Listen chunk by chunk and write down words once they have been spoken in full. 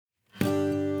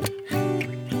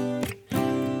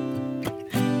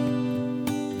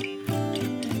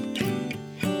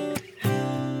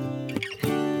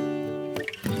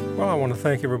I want to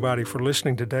thank everybody for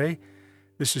listening today.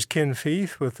 This is Ken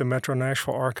Feith with the Metro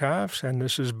Nashville Archives, and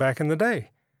this is Back in the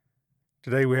Day.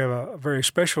 Today we have a very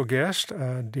special guest,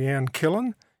 DeAnn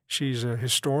Killon. She's a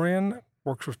historian,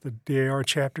 works with the DAR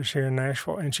chapters here in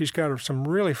Nashville, and she's got some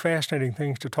really fascinating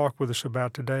things to talk with us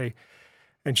about today.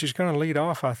 And she's going to lead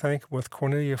off, I think, with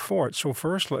Cornelia Fort. So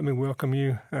first, let me welcome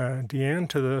you, DeAnn,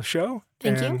 to the show.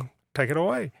 Thank you. Take it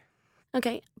away.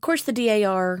 Okay. Of course, the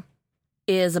DAR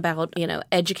is about,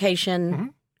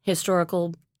 education,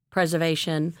 historical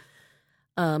preservation.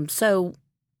 So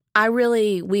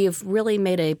we have really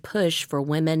made a push for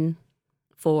women,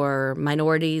 for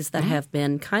minorities that have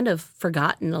been kind of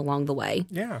forgotten along the way.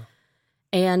 Yeah.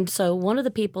 And so one of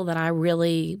the people that I'm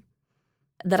really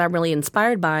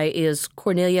inspired by is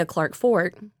Cornelia Clark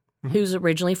Fort, who's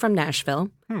originally from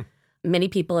Nashville. Many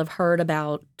people have heard of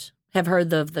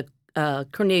the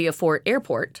Cornelia Fort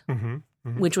Airport,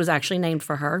 which was actually named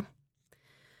for her.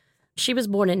 She was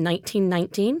born in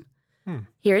 1919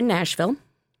 here in Nashville.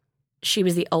 She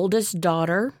was the oldest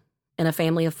daughter in a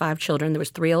family of 5 children. There was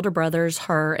 3 older brothers,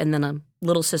 her, and then a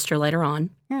little sister later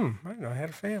on. I didn't know I had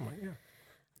a family, yeah.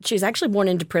 She was actually born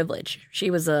into privilege.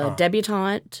 She was a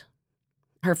debutante.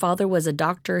 Her father was a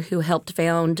doctor who helped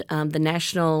found the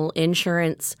National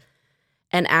Insurance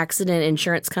and Accident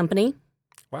Insurance Company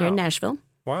here in Nashville.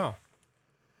 Wow.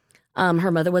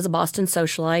 Her mother was a Boston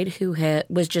socialite who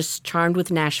was just charmed with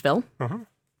Nashville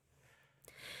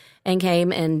and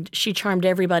came, and she charmed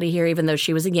everybody here, even though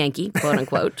she was a Yankee, quote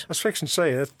unquote. I was fixing to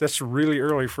say, that's really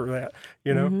early for that,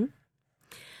 you know?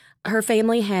 Her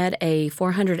family had a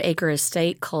 400-acre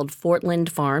estate called Fortland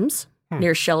Farms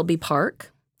near Shelby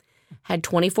Park, had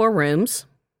 24 rooms.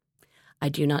 I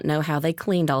do not know how they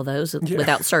cleaned all those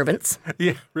without servants.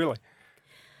 Yeah, really.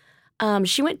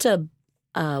 She went to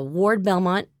Ward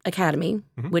Belmont Academy,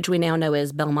 which we now know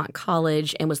as Belmont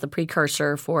College, and was the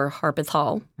precursor for Harpeth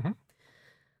Hall.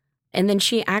 And then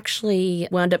she actually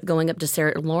wound up going up to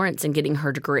Sarah Lawrence and getting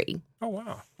her degree. Oh,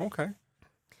 wow. Okay.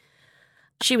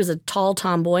 She was a tall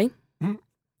tomboy,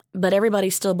 but everybody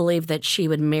still believed that she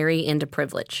would marry into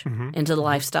privilege, into the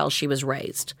lifestyle she was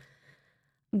raised.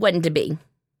 Wasn't to be.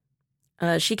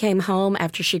 She came home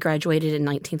after she graduated in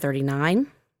 1939,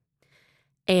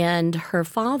 and her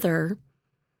father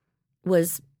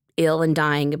was ill and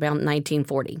dying about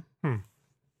 1940.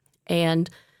 And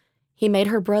he made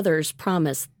her brothers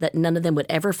promise that none of them would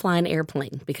ever fly an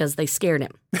airplane because they scared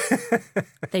him.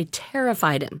 They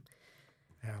terrified him.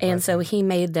 Yeah, and so he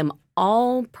made them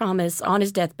all promise on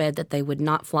his deathbed that they would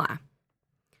not fly.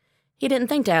 He didn't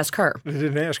think to ask her. He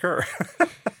didn't ask her.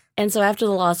 And so after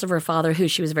the loss of her father, who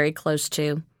she was very close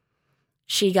to,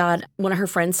 one of her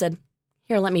friends said,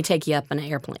 "Here, let me take you up in an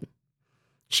airplane."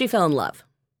 She fell in love.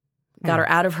 Got her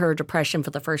out of her depression for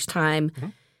the first time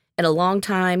in a long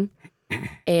time.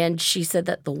 And she said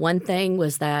that the one thing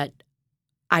was that,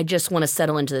 "I just want to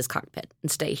settle into this cockpit and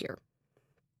stay here."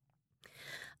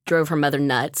 Drove her mother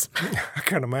nuts. I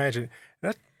can imagine.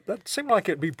 That seemed like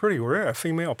it'd be pretty rare, a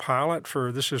female pilot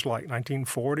this is like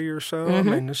 1940 or so. I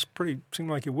mean, seemed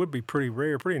like it would be pretty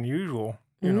rare, pretty unusual,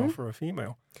 you know, for a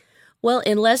female. Well,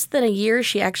 in less than a year,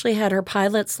 she actually had her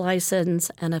pilot's license,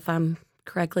 and if I'm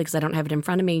correctly, because I don't have it in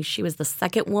front of me, she was the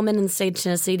second woman in the state of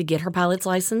Tennessee to get her pilot's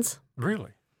license.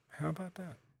 Really? How about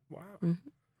that? Wow.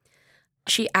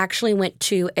 She actually went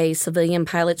to a civilian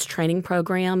pilot's training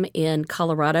program in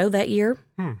Colorado that year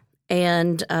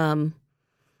and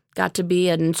got to be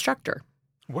an instructor.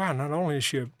 Wow, not only is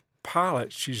she a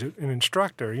pilot, she's an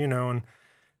instructor, you know, and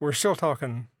we're still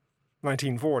talking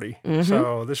 1940.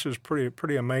 So this is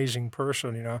pretty amazing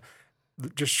person, you know,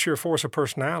 just sheer force of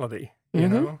personality, you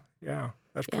know. Yeah,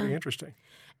 that's pretty interesting.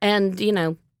 And, you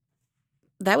know,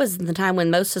 that was the time when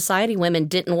most society women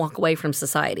didn't walk away from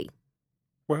society.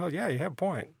 Well, yeah, you have a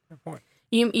point.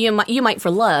 You might for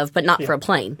love, but not for a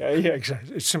plane. Yeah,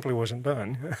 exactly. It simply wasn't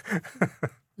done.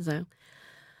 So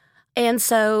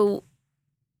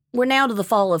we're now to the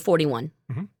fall of 41.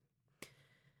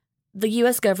 The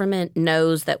U.S. government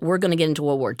knows that we're going to get into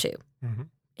World War II.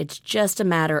 It's just a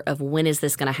matter of when is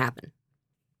this going to happen.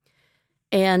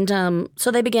 And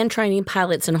so they began training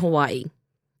pilots in Hawaii.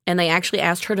 And they actually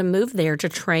asked her to move there to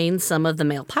train some of the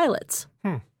male pilots.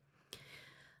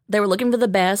 They were looking for the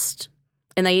best,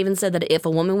 and they even said that if a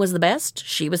woman was the best,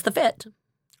 she was the fit.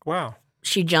 Wow.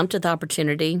 She jumped at the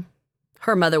opportunity.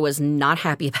 Her mother was not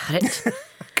happy about it.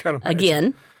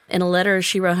 Again, in a letter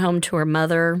she wrote home to her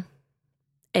mother,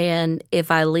 "And if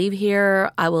I leave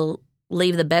here, I will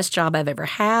leave the best job I've ever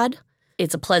had.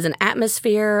 It's a pleasant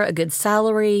atmosphere, a good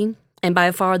salary, and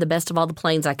by far the best of all the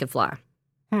planes I could fly."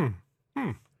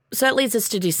 So that leads us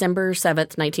to December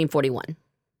 7th, 1941,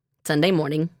 Sunday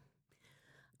morning.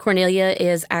 Cornelia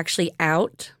is actually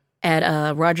out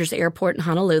at Rogers Airport in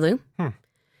Honolulu.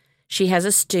 She has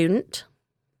a student,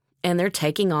 and they're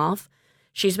taking off.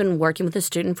 She's been working with the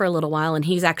student for a little while, and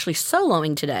he's actually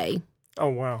soloing today. Oh,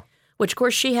 wow. Which, of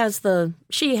course, she has the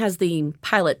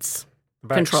pilot's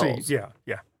controls. Yeah,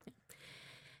 yeah.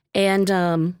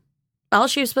 And all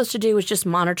she was supposed to do was just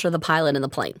monitor the pilot in the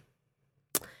plane.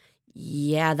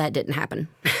 Yeah, that didn't happen.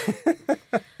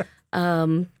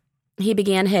 He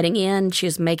began heading in. She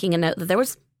was making a note that there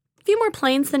was a few more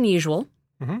planes than usual,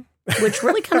 which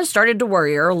really kind of started to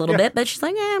worry her a little bit. But she's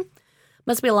like,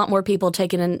 must be a lot more people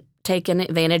taking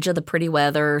advantage of the pretty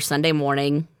weather Sunday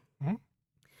morning.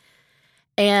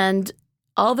 And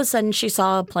all of a sudden, she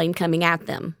saw a plane coming at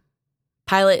them.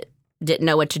 Pilot didn't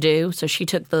know what to do, so she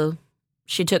took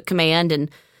command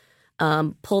and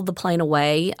pulled the plane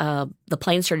away. The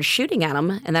plane started shooting at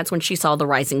them, and that's when she saw the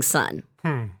rising sun.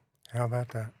 How about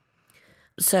that?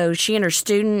 So she and her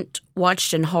student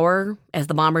watched in horror as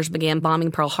the bombers began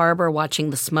bombing Pearl Harbor, watching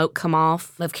the smoke come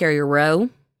off of Carrier Row.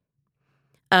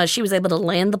 She was able to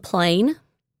land the plane,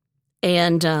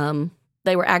 and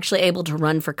they were actually able to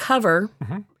run for cover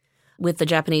with the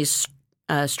Japanese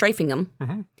strafing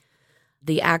them.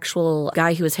 The actual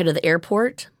guy who was head of the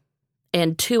airport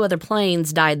and 2 other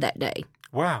planes died that day.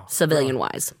 Wow.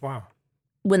 Civilian-wise. Wow.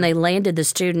 When they landed, the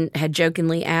student had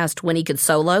jokingly asked when he could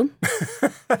solo.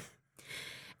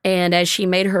 And as she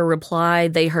made her reply,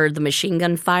 they heard the machine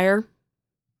gun fire.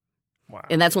 Wow.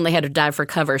 And that's when they had to dive for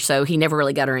cover, so he never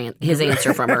really got his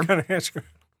answer from her.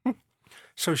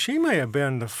 So she may have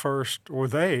been the first, or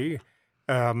they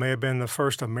may have been the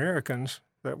first Americans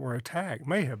that were attacked.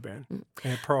 May have been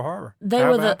in Pearl Harbor. They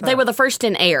were the first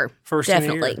in air.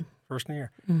 Definitely. First in the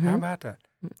air. How about that?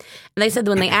 And they said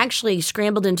when they actually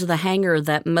scrambled into the hangar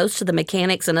that most of the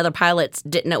mechanics and other pilots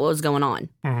didn't know what was going on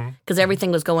because everything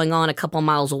was going on a couple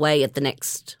miles away at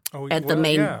the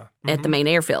main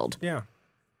airfield. Yeah.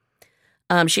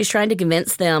 She's trying to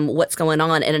convince them what's going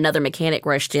on, and another mechanic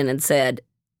rushed in and said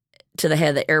to the head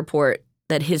of the airport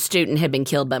that his student had been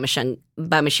killed by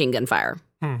machine gun fire.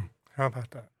 How about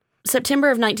that? September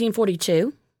of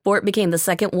 1942, Fort became the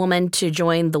second woman to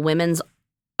join the Women's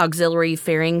Auxiliary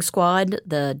Ferrying Squad,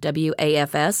 the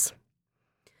WAFS,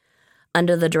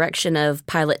 under the direction of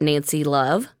pilot Nancy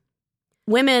Love.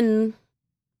 Women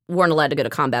weren't allowed to go to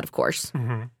combat, of course.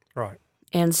 Right.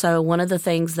 And so one of the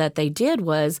things that they did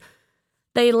was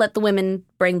they let the women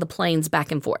bring the planes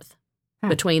back and forth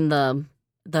between the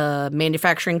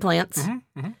manufacturing plants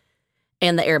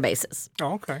and the air bases.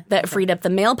 Oh, okay. That freed up the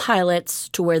male pilots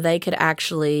to where they could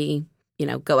actually,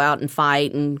 go out and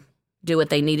fight and do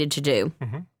what they needed to do.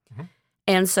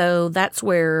 And so that's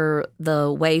where the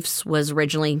WAFs was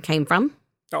originally came from.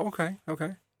 Oh, okay.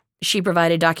 Okay. She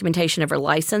provided documentation of her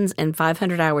license and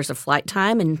 500 hours of flight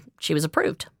time, and she was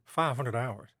approved. 500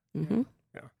 hours. Yeah.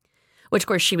 Which, of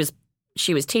course, she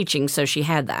was teaching, so she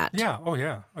had that. Yeah. Oh,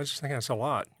 yeah. I was just thinking that's a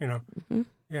lot,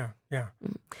 Yeah, yeah.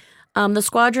 The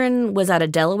squadron was out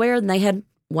of Delaware, and they had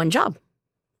one job.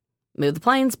 Move the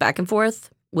planes back and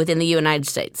forth within the United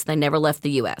States. They never left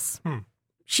the U.S.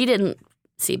 She didn't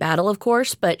see battle, of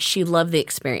course, but she loved the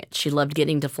experience. She loved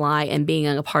getting to fly and being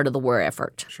a part of the war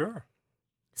effort. Sure.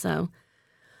 So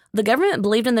the government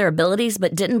believed in their abilities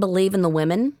but didn't believe in the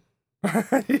women.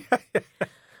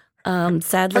 Sadly,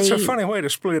 that's a funny way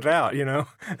to split it out,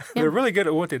 They're really good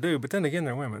at what they do, but then again,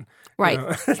 they're women.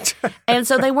 Right. And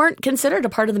so they weren't considered a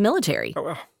part of the military. Oh,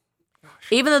 well.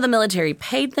 Even though the military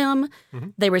paid them,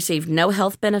 they received no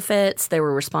health benefits. They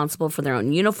were responsible for their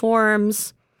own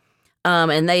uniforms,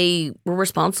 and they were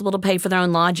responsible to pay for their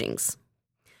own lodgings.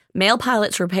 Male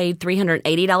pilots were paid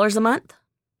 $380 a month,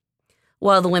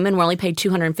 while the women were only paid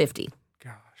 $250.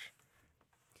 Gosh.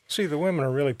 See, the women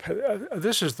are really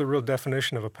this is the real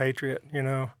definition of a patriot,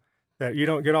 that you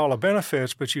don't get all the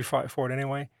benefits, but you fight for it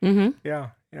anyway.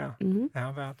 Yeah. How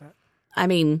about that? I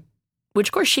mean, which,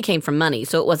 of course, she came from money,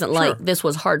 so it wasn't like this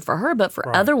was hard for her, but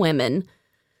for other women,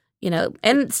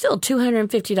 and still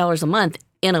 $250 a month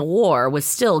in a war was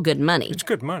still good money. It's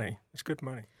good money.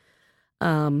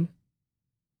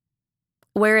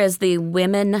 Whereas the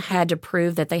women had to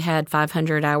prove that they had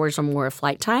 500 hours or more of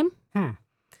flight time.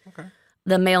 Okay.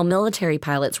 The male military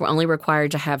pilots were only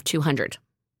required to have 200.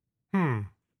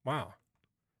 Wow.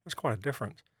 That's quite a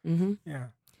difference. Yeah.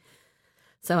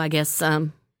 So I guess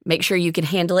make sure you could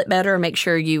handle it better. Make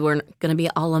sure you weren't going to be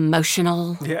all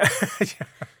emotional. Yeah. It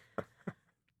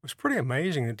was pretty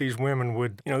amazing that these women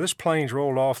would, this plane's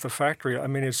rolled off the factory. I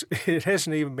mean, it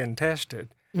hasn't even been tested,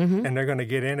 and they're going to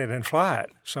get in it and fly it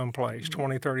someplace,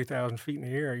 20, 30,000 feet in the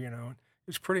air,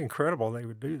 It's pretty incredible they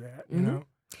would do that,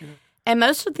 And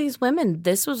most of these women,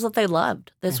 this was what they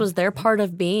loved. This was their part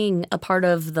of being a part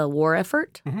of the war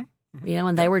effort. You know,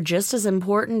 and they were just as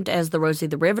important as the Rosie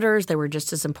the Riveters. They were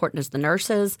just as important as the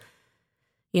nurses,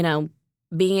 you know,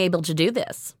 being able to do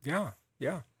this. Yeah,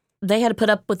 yeah. They had to put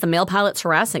up with the male pilots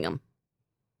harassing them.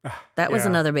 That was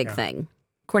another big thing.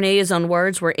 Cornelia's own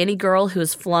words were, any girl who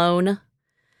has flown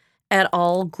at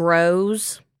all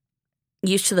grows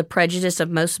used to the prejudice of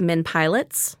most men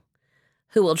pilots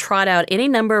who will trot out any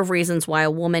number of reasons why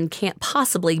a woman can't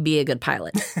possibly be a good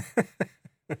pilot.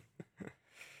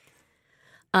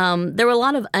 There were a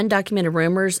lot of undocumented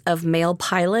rumors of male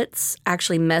pilots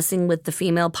actually messing with the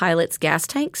female pilots' gas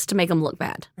tanks to make them look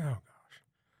bad. Oh,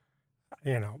 gosh.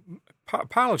 You know,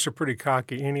 pilots are pretty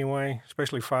cocky anyway,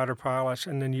 especially fighter pilots,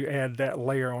 and then you add that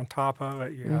layer on top of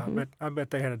it. Yeah, I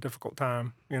bet they had a difficult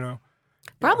time, you know.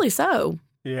 Probably so.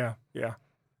 Yeah, yeah.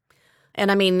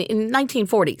 And I mean, in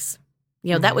 1940s,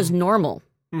 you know, that was normal,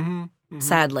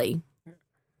 sadly.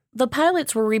 The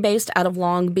pilots were rebased out of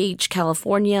Long Beach,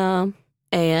 California,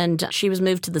 and she was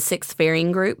moved to the 6th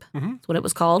Ferrying Group, that's what it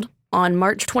was called, on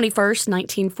March 21st,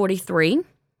 1943,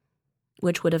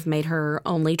 which would have made her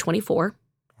only 24.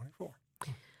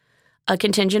 A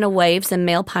contingent of waves and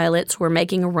male pilots were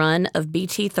making a run of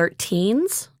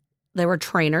BT-13s. They were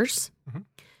trainers,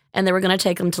 and they were going to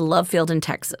take them to Love Field in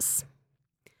Texas.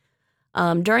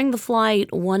 During the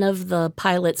flight, one of the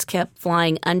pilots kept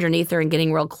flying underneath her and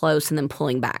getting real close and then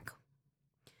pulling back,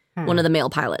 one of the male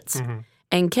pilots,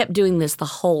 and kept doing this the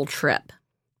whole trip.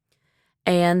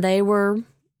 And they were a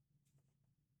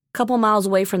couple miles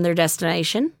away from their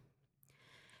destination,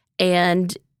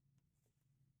 and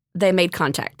they made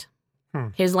contact.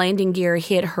 His landing gear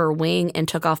hit her wing and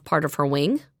took off part of her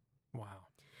wing. Wow.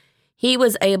 He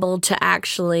was able to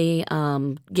actually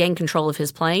gain control of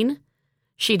his plane.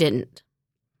 She didn't.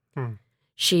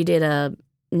 She did a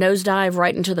nosedive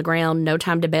right into the ground, no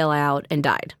time to bail out, and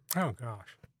died. Oh, gosh.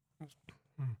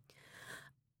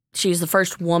 She's the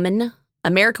first woman,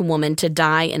 American woman, to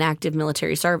die in active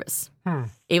military service.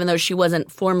 Even though she wasn't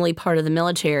formally part of the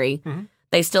military,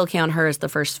 they still count her as the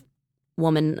first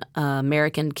woman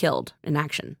American killed in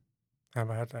action. How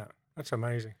about that? That's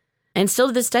amazing. And still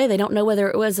to this day, they don't know whether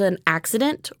it was an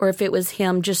accident or if it was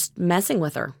him just messing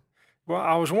with her. Well,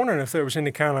 I was wondering if there was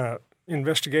any kind of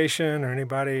investigation or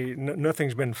anybody,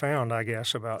 nothing's been found, I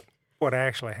guess, about what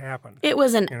actually happened. It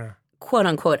was an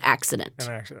quote-unquote accident.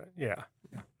 An accident, yeah.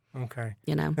 Okay.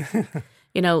 You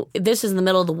know, this is in the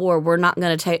middle of the war. We're not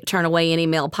going to turn away any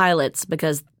male pilots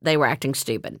because they were acting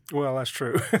stupid. Well, that's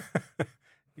true.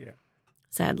 Yeah.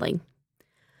 Sadly.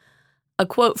 A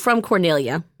quote from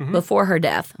Cornelia before her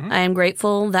death. I am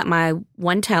grateful that my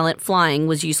one talent, flying,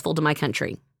 was useful to my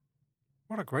country.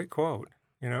 What a great quote,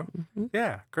 you know?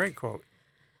 Yeah, great quote.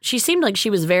 She seemed like she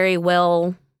was very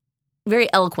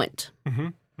eloquent.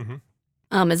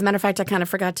 As a matter of fact, I kind of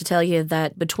forgot to tell you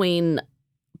that between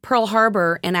Pearl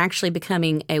Harbor and actually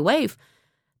becoming a wave,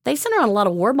 they sent her on a lot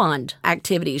of war bond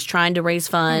activities, trying to raise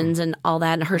funds and all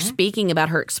that, and her speaking about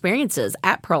her experiences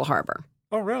at Pearl Harbor.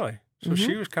 Oh, really? So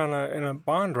she was kind of in a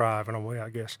bond drive in a way, I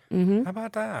guess. How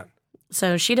about that?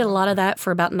 So she did a lot of that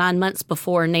for about 9 months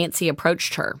before Nancy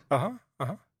approached her.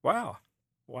 Wow.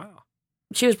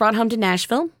 She was brought home to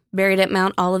Nashville, buried at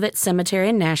Mount Olivet Cemetery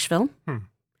in Nashville.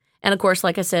 And of course,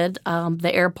 like I said,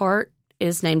 the airport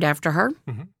is named after her.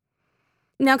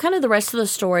 Now, kind of the rest of the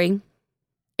story.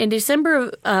 In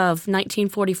December of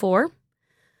 1944,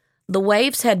 the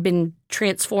Waves had been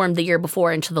transformed the year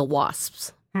before into the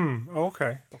Wasps.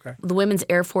 Okay. The Women's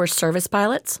Air Force Service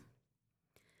Pilots.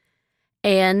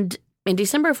 And in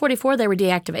December of 44, they were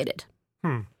deactivated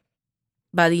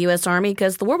by the U.S. Army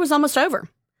because the war was almost over.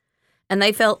 And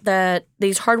they felt that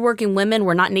these hardworking women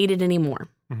were not needed anymore.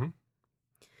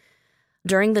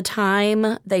 During the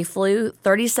time they flew,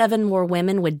 37 more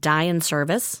women would die in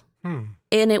service.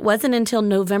 And it wasn't until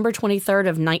November 23rd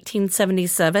of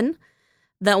 1977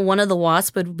 that one of the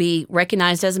WASP would be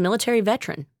recognized as a military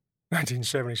veteran.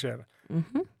 1977.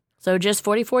 So just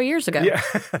 44 years ago. Yeah,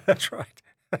 that's right.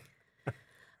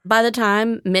 By the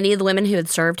time many of the women who had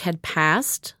served had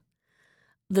passed,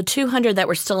 the 200 that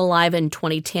were still alive in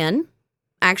 2010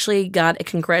 actually got a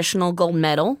Congressional Gold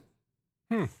Medal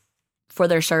for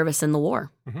their service in the war.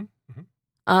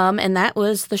 And that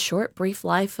was the short, brief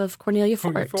life of Cornelia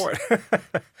Fort.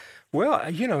 Well,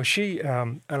 you know, she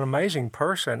an amazing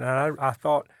person. And I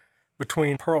thought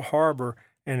between Pearl Harbor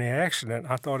and the accident,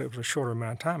 I thought it was a shorter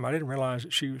amount of time. I didn't realize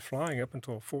that she was flying up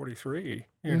until 43.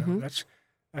 You know,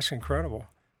 that's incredible.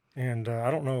 And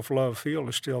I don't know if Love Field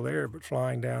is still there, but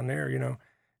flying down there, you know.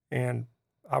 And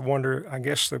I wonder, I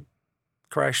guess the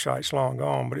crash site's long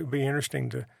gone, but it would be interesting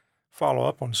to follow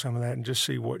up on some of that and just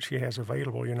see what she has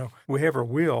available. We have her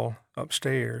will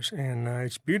upstairs, and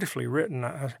it's beautifully written.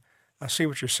 I see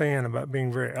what you're saying about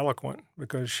being very eloquent,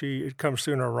 because it comes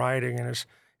through in her writing, and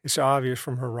it's obvious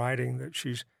from her writing that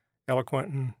she's eloquent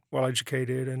and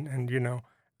well-educated and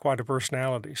quite a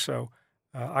personality. So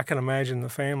I can imagine the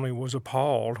family was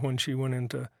appalled when she went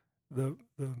into the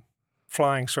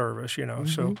flying service, Mm-hmm.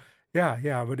 So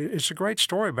yeah, but it's a great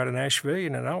story about an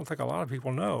Ashevillean, and I don't think a lot of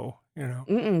people know,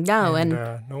 No, and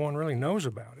no one really knows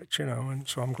about it, and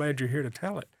so I'm glad you're here to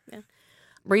tell it. Yeah.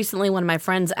 Recently, one of my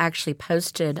friends actually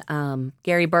posted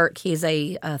Gary Burke. He's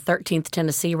a 13th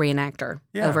Tennessee reenactor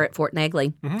over at Fort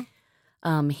Negley.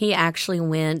 Mm-hmm. He actually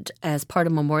went as part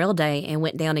of Memorial Day and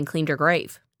went down and cleaned her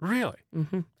grave. Really?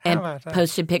 Mm-hmm. How And about that?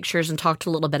 posted pictures and talked a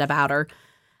little bit about her,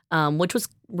 which was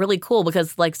really cool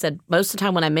because, like I said, most of the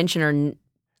time when I mention her,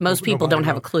 most people don't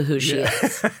have a clue who she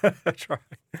is. That's right.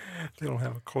 They don't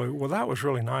have a clue. Well, that was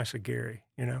really nice of Gary,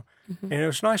 Mm-hmm. And it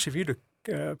was nice of you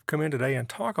to come in today and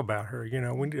talk about her.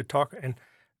 We need to talk, and,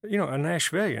 a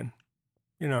Nashvilleian,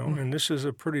 and this is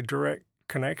a pretty direct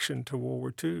connection to World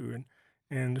War II,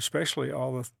 and especially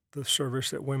all the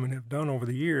service that women have done over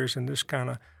the years, and this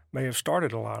kind of may have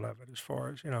started a lot of it as far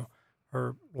as,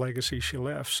 her legacy she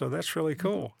left. So that's really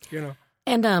cool,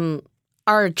 And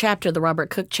our chapter, the Robert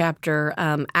Cook chapter,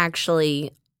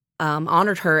 actually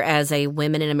honored her as a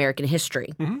Women in American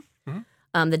History. Mm-hmm.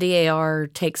 Mm-hmm. The DAR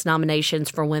takes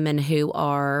nominations for women who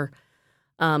are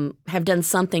have done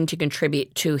something to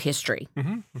contribute to history.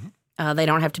 Mm-hmm. Mm-hmm. They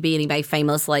don't have to be anybody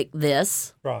famous like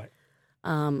this. Right.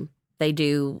 They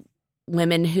do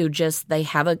women who just they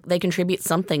contribute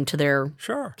something to their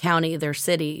county, their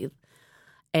city.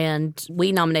 And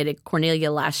we nominated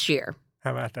Cornelia last year.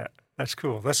 How about that? That's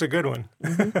cool. That's a good one.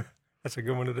 Mm-hmm. That's a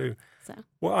good one to do. So.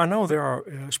 Well, I know there are,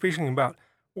 speaking about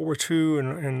World War II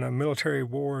and military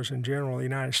wars in general in the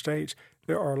United States,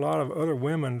 there are a lot of other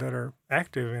women that are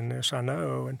active in this, I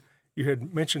know. And you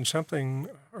had mentioned something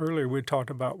earlier. We talked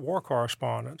about war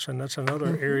correspondence, and that's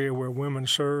another area where women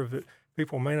serve that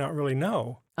people may not really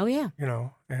know. Oh, yeah.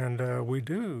 And we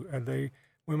do.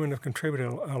 Women have contributed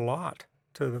a lot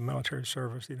to the military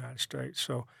service of the United States.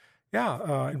 So,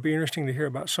 yeah, it'd be interesting to hear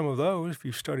about some of those if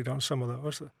you've studied on some of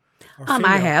those.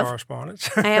 I have. Correspondence.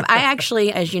 I have. I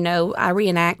actually, as you know, I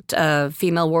reenact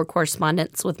female war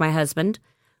correspondence with my husband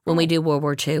when we do World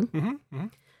War II. Mm-hmm. Mm-hmm.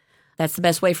 That's the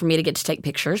best way for me to get to take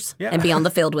pictures and be on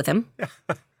the field with him.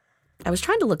 I was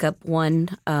trying to look up one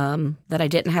that I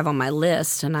didn't have on my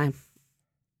list, and I'm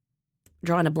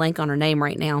drawing a blank on her name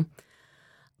right now.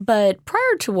 But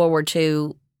prior to World War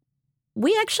II,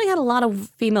 we actually had a lot of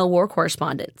female war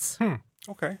correspondents.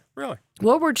 Okay, really?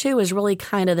 World War II is really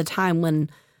kind of the time when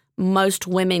most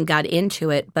women got into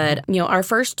it. But, our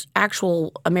first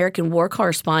actual American war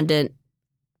correspondent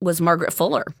was Margaret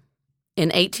Fuller. In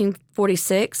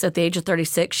 1846, at the age of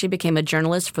 36, she became a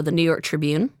journalist for the New York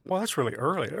Tribune. Well, that's really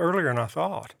earlier than I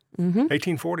thought.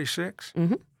 1846?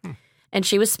 Mm-hmm. And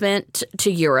she was sent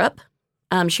to Europe.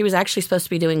 She was actually supposed to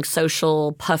be doing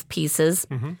social puff pieces.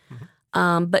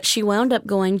 But she wound up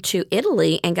going to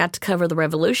Italy and got to cover the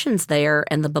revolutions there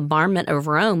and the bombardment of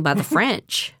Rome by the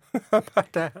French. How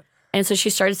about that? And so she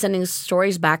started sending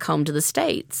stories back home to the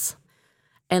States.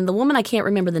 And the woman I can't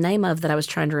remember the name of that I was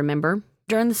trying to remember,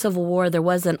 during the Civil War, there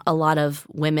wasn't a lot of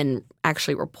women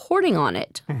actually reporting on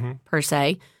it, per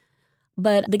se.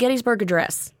 But the Gettysburg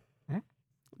Address,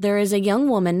 there is a young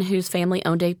woman whose family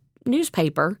owned a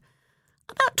newspaper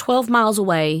about 12 miles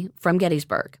away from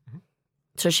Gettysburg.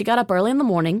 So she got up early in the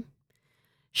morning.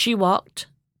 She walked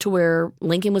to where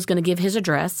Lincoln was going to give his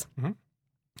address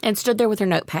and stood there with her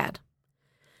notepad.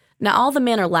 Now, all the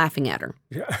men are laughing at her.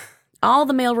 Yeah. All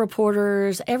the male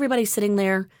reporters, everybody's sitting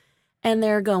there, and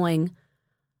they're going,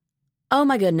 oh,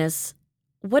 my goodness,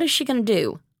 what is she going to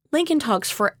do? Lincoln talks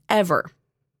forever.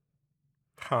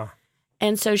 Huh.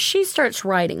 And so she starts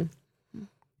writing.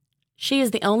 She is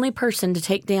the only person to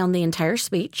take down the entire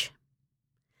speech.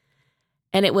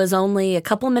 And it was only a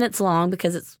couple of minutes long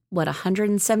because it's,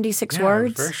 176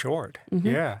 words? Very short. Mm-hmm.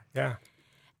 Yeah.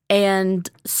 And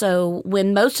so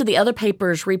when most of the other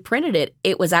papers reprinted it,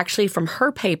 it was actually from her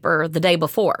paper the day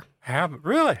before.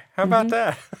 Really? How about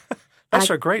that? That's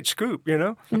a great scoop,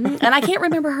 And I can't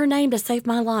remember her name to save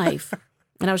my life.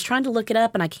 And I was trying to look it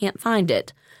up, and I can't find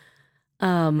it.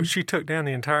 But she took down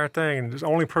the entire thing, and the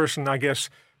only person, I guess,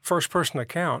 first-person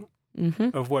account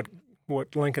of what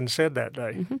Lincoln said that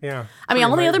day. Yeah. I mean,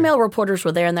 all the other male reporters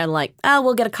were there, and they're like, oh,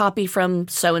 we'll get a copy from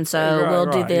so-and-so.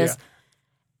 We'll do this.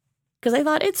 Because they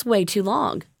thought it's way too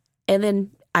long. And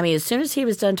then, I mean, as soon as he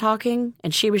was done talking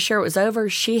and she was sure it was over,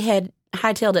 she had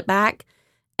hightailed it back,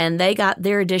 and they got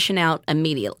their edition out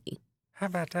immediately. How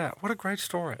about that? What a great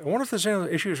story. I wonder if there's any other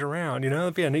issues around.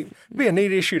 It'd be a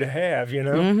neat issue to have.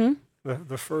 Mm-hmm.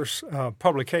 The first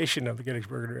publication of the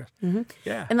Gettysburg Address. Mm-hmm.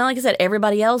 Yeah. And then, like I said,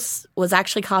 everybody else was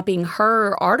actually copying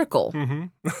her article.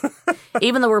 Mm-hmm.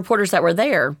 Even the reporters that were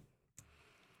there.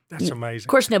 That's amazing. Of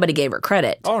course, nobody gave her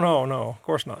credit. Oh, no, of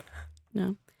course not.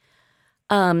 No.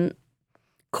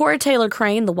 Cora Taylor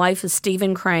Crane, the wife of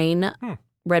Stephen Crane,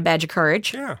 Red Badge of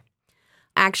Courage,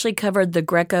 actually covered the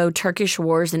Greco-Turkish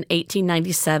Wars in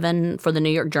 1897 for the New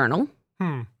York Journal.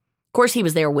 Of course, he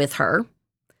was there with her.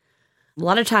 A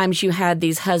lot of times you had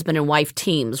these husband and wife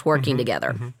teams working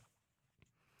together. Mm-hmm.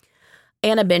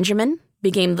 Anna Benjamin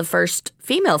became the first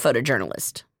female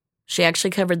photojournalist. She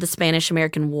actually covered the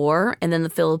Spanish-American War and then the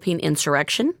Philippine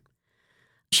insurrection.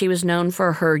 She was known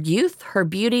for her youth, her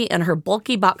beauty, and her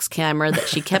bulky box camera that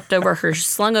she kept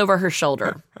slung over her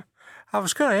shoulder. I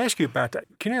was going to ask you about that.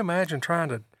 Can you imagine trying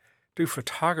to do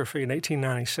photography in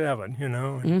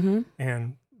 1897,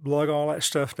 and lug all that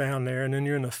stuff down there, and then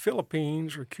you're in the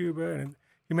Philippines or Cuba and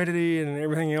humidity and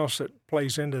everything else that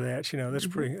plays into that. That's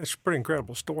that's a pretty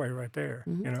incredible story right there.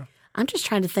 I'm just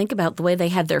trying to think about the way they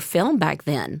had their film back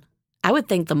then. I would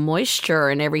think the moisture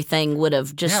and everything would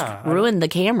have just ruined the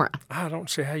camera. I don't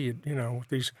see how with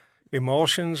these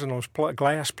emulsions and those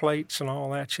glass plates and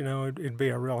all that, it'd be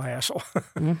a real hassle.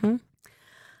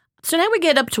 So now we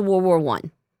get up to World War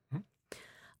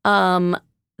I.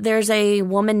 There's a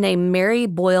woman named Mary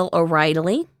Boyle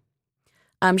O'Reilly.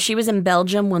 She was in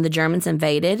Belgium when the Germans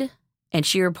invaded, and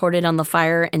she reported on the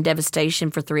fire and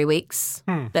devastation for 3 weeks.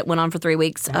 That went on for 3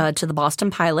 weeks to the Boston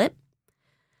Pilot.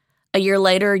 A year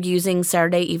later, using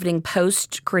Saturday Evening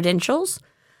Post credentials,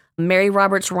 Mary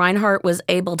Roberts Reinhardt was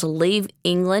able to leave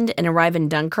England and arrive in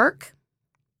Dunkirk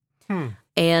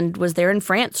and was there in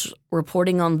France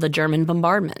reporting on the German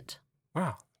bombardment.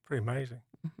 Wow, pretty amazing.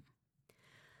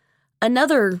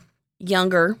 Another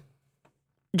younger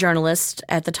journalist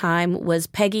at the time was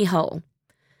Peggy Hull.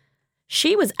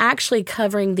 She was actually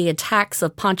covering the attacks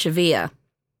of Ponte Villa.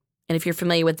 And if you're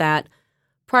familiar with that,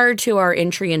 prior to our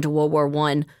entry into World War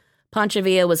I, Ponte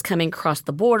Villa was coming across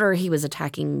the border. He was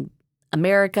attacking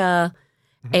America.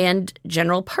 And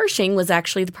General Pershing was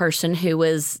actually the person who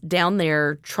was down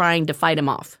there trying to fight him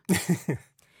off.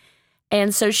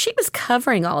 And so she was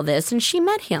covering all this, and she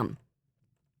met him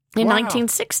in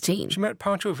 1916. She met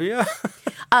Ponte Villa?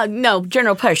 No,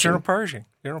 General Pershing. General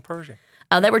Pershing.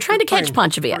 They were trying to catch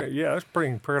Ponte Villa. Yeah, that's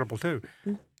pretty incredible, too.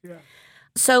 Yeah.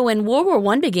 So when World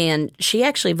War I began, she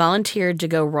actually volunteered to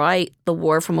go write the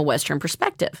war from a Western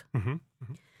perspective.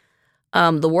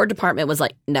 The War Department was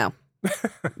like, no,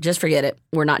 just forget it.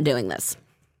 We're not doing this.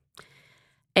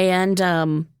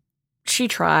 And she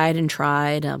tried and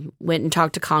tried, went and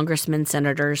talked to congressmen,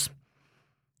 senators.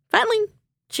 Finally,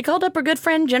 she called up her good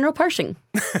friend, General Pershing.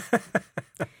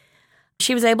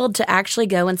 She was able to actually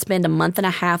go and spend a month and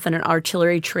a half in an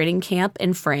artillery training camp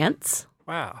in France.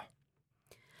 Wow.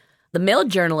 The male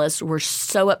journalists were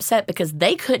so upset because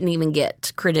they couldn't even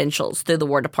get credentials through the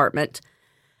War Department.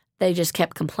 They just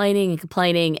kept complaining and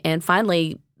complaining, and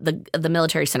finally the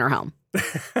military sent her home.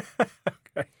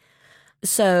 Okay.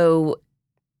 So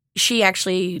she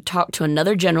actually talked to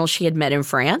another general she had met in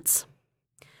France,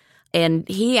 and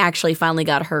he actually finally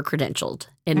got her credentialed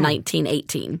in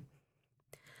 1918.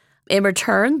 In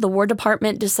return, the War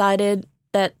Department decided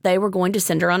that they were going to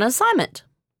send her on an assignment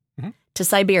to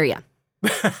Siberia.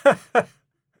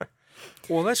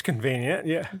 Well, that's convenient.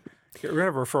 Yeah. Get rid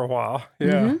of her for a while.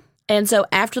 Yeah. And so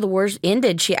after the wars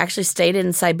ended, she actually stayed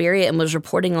in Siberia and was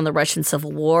reporting on the Russian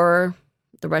Civil War,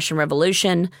 the Russian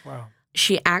Revolution. Wow.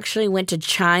 She actually went to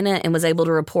China and was able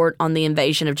to report on the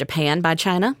invasion of Japan by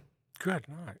China. Good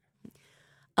night.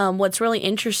 What's really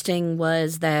interesting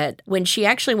was that when she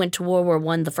actually went to World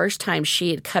War I the first time,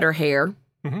 she had cut her hair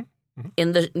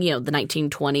in the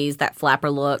 1920s, that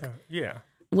flapper look. Yeah.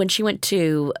 When she went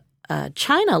to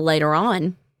China later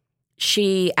on,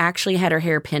 she actually had her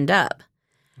hair pinned up.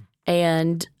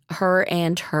 And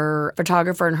her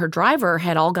photographer and her driver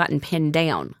had all gotten pinned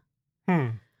down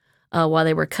while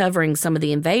they were covering some of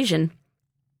the invasion.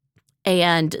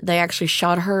 And they actually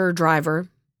shot her driver.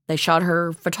 They shot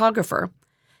her photographer.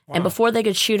 Wow. And before they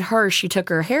could shoot her, she took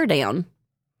her hair down.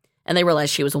 And they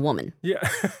realized she was a woman. Yeah.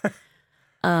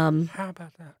 How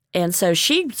about that? And so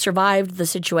she survived the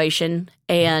situation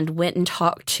and went and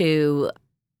talked to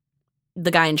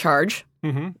the guy in charge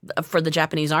for the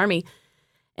Japanese army.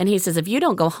 And he says, if you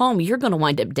don't go home, you're going to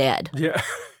wind up dead. Yeah.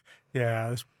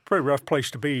 Yeah, it's a pretty rough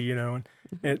place to be, And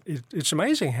it's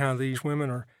amazing how these women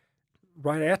are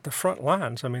right at the front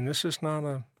lines. I mean, this is not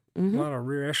a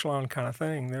rear echelon kind of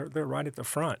thing. They're right at the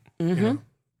front. It's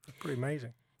pretty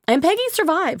amazing. And Peggy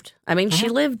survived. I mean, she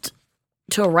lived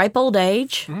to a ripe old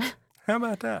age. Mm-hmm. How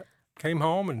about that? Came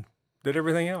home and did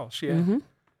everything else, yeah. Mm-hmm.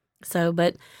 So,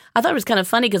 but I thought it was kind of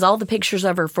funny because all the pictures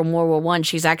of her from World War I,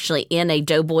 she's actually in a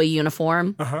doughboy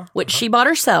uniform, which she bought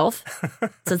herself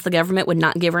since the government would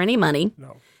not give her any money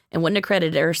and wouldn't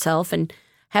accredit herself, and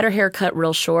had her hair cut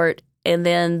real short. And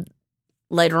then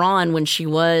later on, when she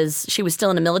was still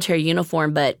in a military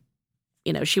uniform, but,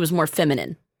 you know, she was more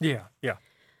feminine. Yeah, yeah.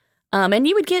 And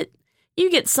you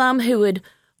get some who would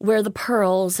wear the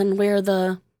pearls and wear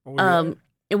the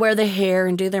wear their hair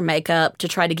and do their makeup to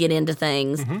try to get into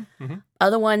things. Mm-hmm, mm-hmm.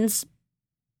 Other ones,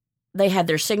 they had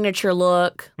their signature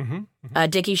look. Mm-hmm, mm-hmm.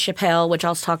 Dickie Chappelle, which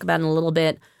I'll talk about in a little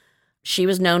bit, she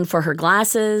was known for her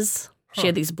glasses. She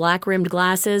had these black-rimmed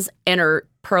glasses and her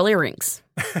pearl earrings.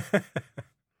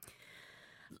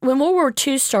 When World War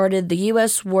II started, the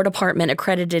U.S. War Department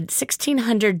accredited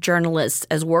 1,600 journalists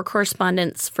as war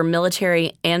correspondents for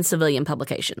military and civilian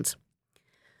publications.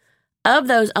 Of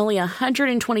those, only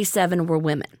 127 were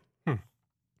women.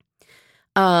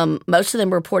 Most of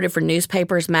them reported for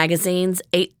newspapers, magazines,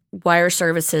 8 wire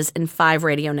services, and 5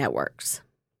 radio networks.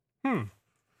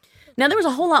 Now, there was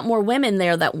a whole lot more women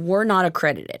there that were not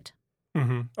accredited.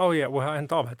 Mm-hmm. Oh, yeah. Well, I hadn't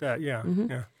thought about that. Yeah,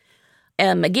 yeah.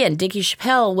 Again, Dickie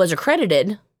Chappelle was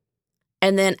accredited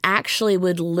and then actually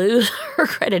would lose her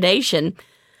accreditation.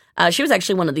 She was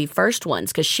actually one of the first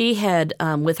ones because she had,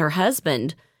 with her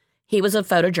husband, he was a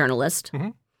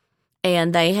photojournalist,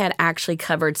 and they had actually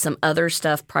covered some other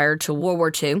stuff prior to World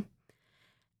War II.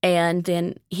 And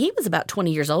then he was about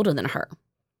 20 years older than her.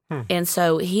 And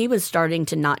so he was starting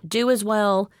to not do as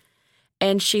well.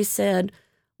 And she said,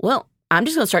 well, I'm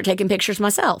just going to start taking pictures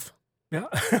myself. Yeah.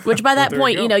 Which by that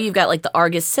point, you know, you've got like the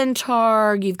Argus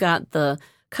Centaur, you've got the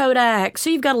Kodak. So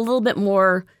you've got a little bit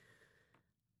more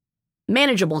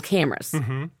manageable cameras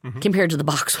compared to the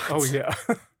box ones. Oh, yeah.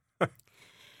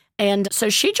 And so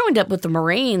she joined up with the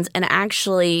Marines and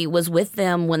actually was with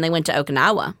them when they went to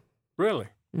Okinawa. Really?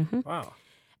 Wow.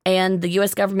 And the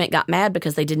U.S. government got mad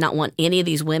because they did not want any of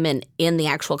these women in the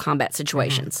actual combat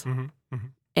situations.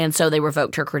 And so they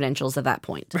revoked her credentials at that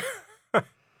point.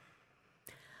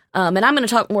 And I'm going to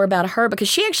talk more about her because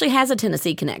she actually has a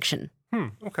Tennessee connection.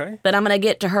 Okay. But I'm going to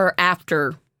get to her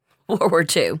after World War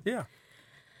II. Yeah.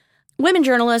 Women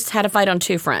journalists had to fight on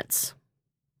 2 fronts.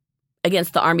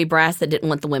 Against the Army brass that didn't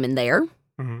want the women there.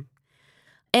 And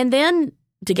then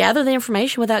to gather the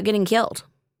information without getting killed.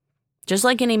 Just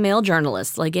like any male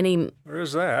journalist, like any... There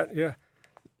is that, yeah.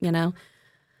 You know,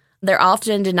 they're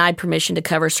often denied permission to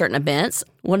cover certain events.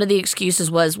 One of the excuses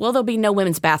was, well, there'll be no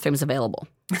women's bathrooms available.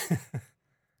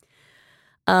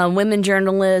 Women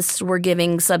journalists were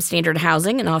giving substandard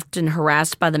housing and often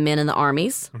harassed by the men in the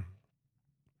armies.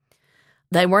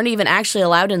 They weren't even actually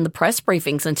allowed in the press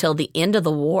briefings until the end of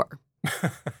the war.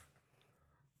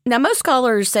 Now, most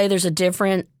scholars say there's a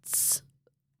difference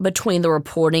between the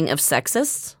reporting of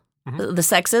sexes.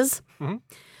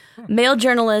 Male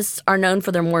journalists are known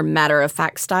for their more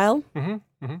matter-of-fact style,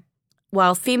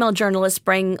 while female journalists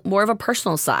bring more of a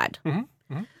personal side.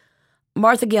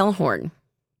 Martha Gellhorn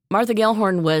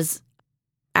was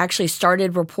actually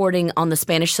started reporting on the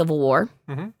Spanish Civil War.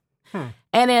 And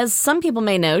as some people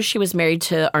may know, she was married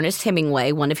to Ernest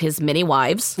Hemingway, one of his many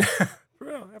wives.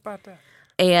 How about that?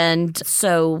 And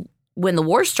so when the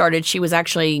war started, she was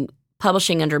actually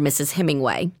publishing under Mrs.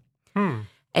 Hemingway.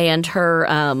 And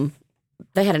her,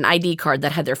 they had an ID card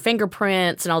that had their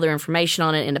fingerprints and all their information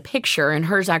on it and a picture. And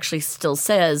hers actually still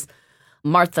says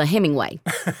Martha Hemingway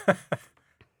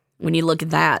when you look at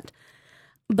that.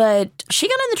 But she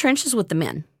got in the trenches with the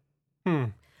men.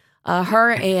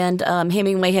 Her and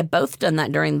Hemingway had both done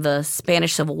that during the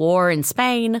Spanish Civil War in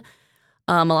Spain,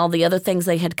 all the other things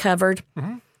they had covered.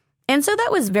 And so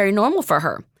that was very normal for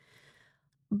her.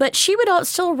 But she would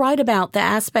still write about the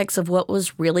aspects of what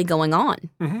was really going on.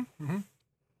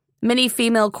 Many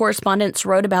female correspondents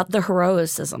wrote about the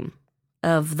heroism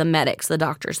of the medics, the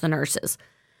doctors, the nurses,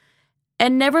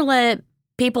 and never let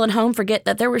people at home forget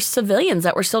that there were civilians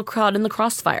that were still caught in the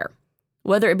crossfire.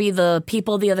 Whether it be the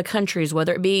people of the other countries,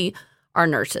 whether it be our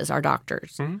nurses, our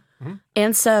doctors.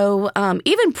 And so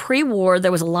even pre-war,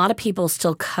 there was a lot of people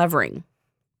still covering.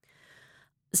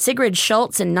 Sigrid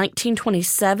Schultz in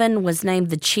 1927 was named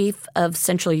the chief of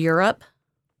Central Europe,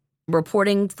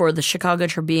 reporting for the Chicago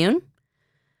Tribune.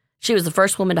 She was the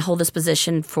first woman to hold this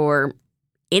position for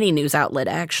any news outlet,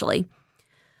 actually.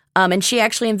 And she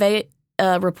actually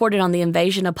reported on the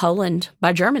invasion of Poland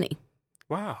by Germany.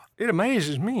 Wow. It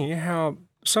amazes me how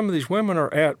some of these women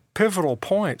are at pivotal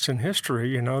points in history,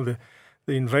 you know, the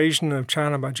invasion of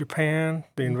China by Japan,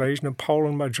 the invasion of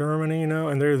Poland by Germany, you know,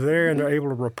 and they're there and they're able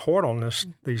to report on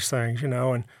these things, you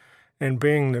know, and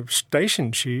being the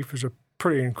station chief is a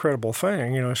pretty incredible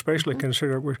thing, especially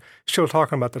consider we're still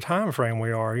talking about the time frame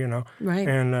we are, Right.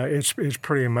 And it's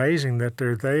pretty amazing that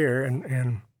they're there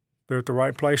and they're at the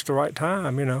right place, the right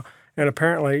time, And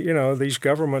apparently, these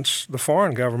governments, the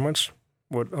foreign governments,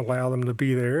 would allow them to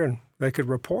be there and they could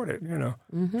report it,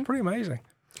 It's pretty amazing.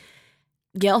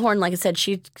 Gellhorn, like I said,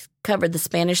 she covered the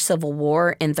Spanish Civil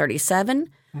War in 1937.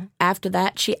 After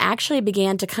that, she actually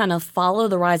began to kind of follow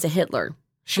the rise of Hitler.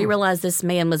 She realized this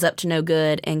man was up to no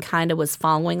good and kind of was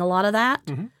following a lot of that.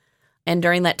 And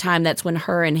during that time, that's when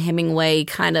her and Hemingway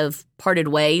kind of parted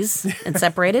ways and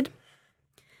separated.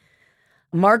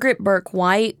 Margaret Burke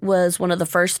White was one of the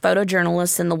first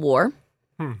photojournalists in the war.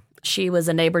 She was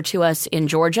a neighbor to us in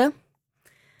Georgia,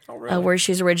 where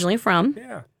she's originally from.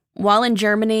 Yeah. While in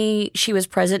Germany, she was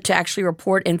present to actually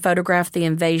report and photograph the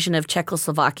invasion of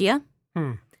Czechoslovakia.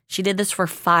 She did this for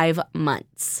 5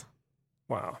 months.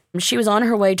 Wow. She was on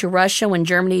her way to Russia when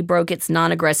Germany broke its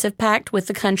non-aggressive pact with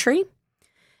the country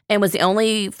and was the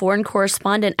only foreign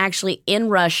correspondent actually in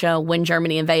Russia when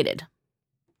Germany invaded.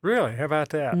 Really? How about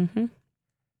that?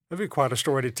 That'd be quite a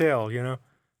story to tell,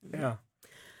 Yeah.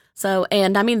 So,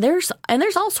 and I mean, there's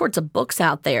all sorts of books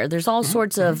out there. There's all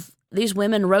sorts of, these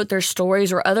women wrote their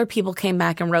stories or other people came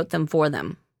back and wrote them for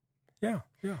them. Yeah.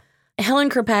 Helen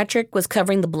Kirkpatrick was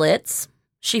covering the Blitz.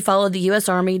 She followed the U.S.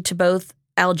 Army to both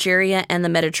Algeria and the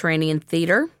Mediterranean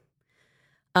theater.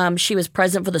 She was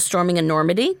present for the storming of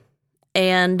Normandy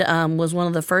and was one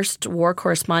of the first war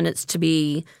correspondents to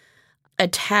be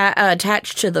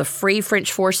attached to the Free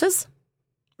French forces.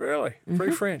 Really?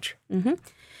 Free French?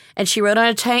 And she rode on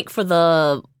a tank for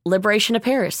the liberation of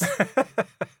Paris.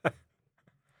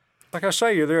 Like I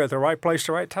say, you're there at the right place,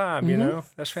 the right time,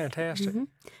 That's fantastic.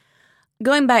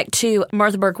 Going back to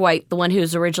Martha Burke White, the one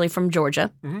who's originally from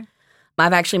Georgia,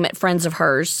 I've actually met friends of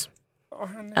hers.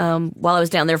 While I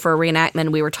was down there for a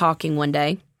reenactment, we were talking one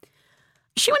day.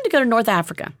 She wanted to go to North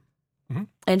Africa,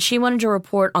 and she wanted to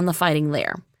report on the fighting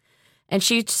there. And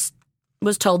she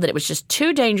was told that it was just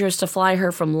too dangerous to fly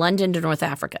her from London to North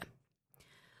Africa.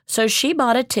 So she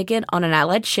bought a ticket on an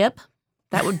Allied ship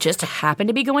that would just happen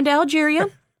to be going to Algeria.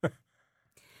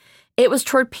 It was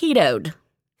torpedoed.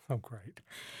 Oh, great.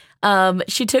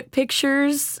 She took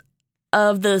pictures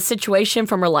of the situation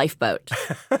from her lifeboat.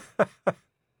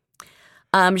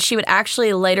 She would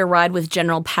actually later ride with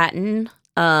General Patton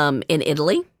in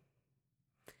Italy.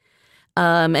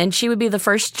 And she would be the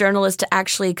first journalist to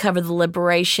actually cover the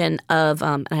liberation of,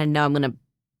 and I know I'm going to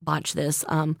botch this,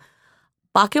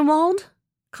 Buchenwald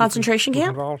concentration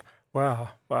camp. Buchenwald?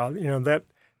 Wow.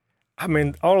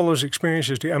 All of those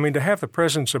experiences, to have the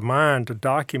presence of mind to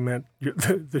document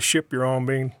the ship you're on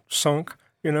being sunk,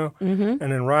 and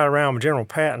then ride around with General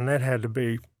Patton, that had to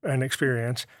be an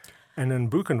experience. And then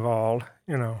Buchenwald,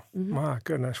 my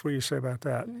goodness, what do you say about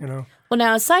that, Well,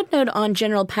 now, a side note on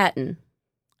General Patton.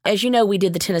 As you know, we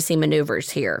did the Tennessee maneuvers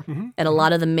here, and a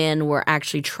lot of the men were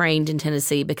actually trained in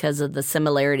Tennessee because of the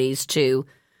similarities to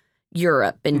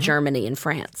Europe and Germany and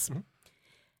France.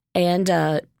 And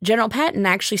General Patton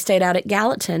actually stayed out at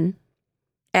Gallatin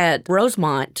at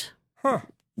Rosemont,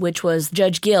 which was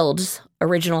Judge Guild's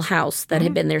original house that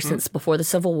had been there since before the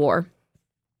Civil War.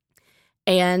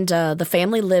 And the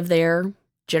family lived there.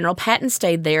 General Patton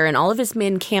stayed there, and all of his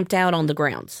men camped out on the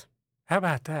grounds. How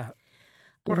about that?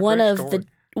 One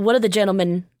of the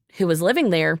gentlemen who was living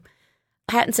there,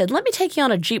 Patton said, "Let me take you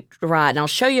on a Jeep ride, and I'll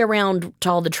show you around to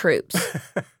all the troops."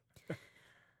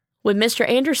 When Mr.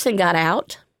 Anderson got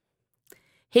out,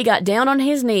 he got down on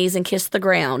his knees and kissed the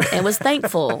ground and was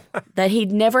thankful that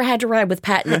he'd never had to ride with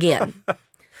Patton again.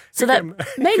 So that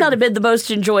may not have been the most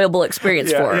enjoyable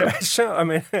experience for him. Yeah.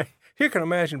 So, you can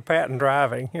imagine Patton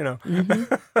driving,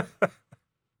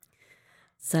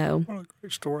 So, what a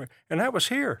great story. And that was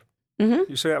here.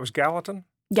 You say that was Gallatin?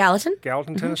 Gallatin,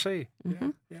 Tennessee.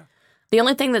 Yeah. The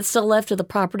only thing that's still left of the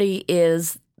property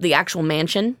is the actual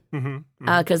mansion,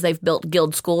 because they've built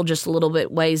Guild School just a little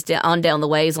bit ways down the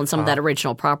ways on some of that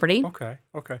original property. Okay.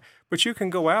 But you can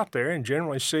go out there and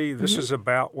generally see this is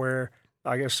about where,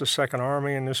 I guess, the Second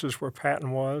Army, and this is where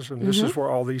Patton was, and this is where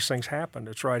all these things happened.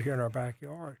 It's right here in our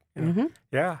backyard.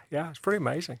 Yeah, it's pretty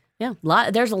amazing. Yeah,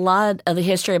 there's a lot of the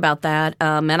history about that,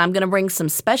 and I'm going to bring some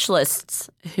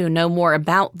specialists who know more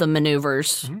about the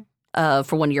maneuvers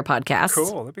for one of your podcasts.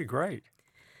 Cool, that'd be great.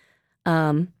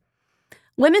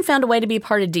 Women found a way to be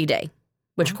part of D-Day,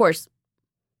 which, of course,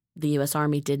 the U.S.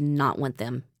 Army did not want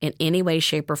them in any way,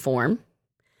 shape, or form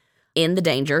in the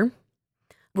danger.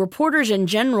 Reporters in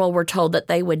general were told that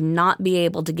they would not be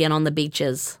able to get on the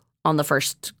beaches on the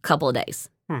first couple of days.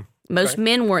 Most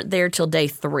men weren't there till day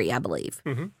 3, I believe.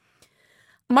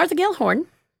 Martha Gellhorn,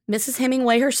 Mrs.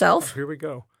 Hemingway herself. Here we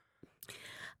go.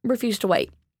 refused to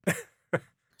wait.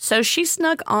 So she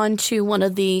snuck onto one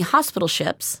of the hospital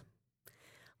ships,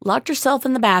 locked herself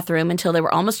in the bathroom until they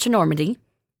were almost to Normandy,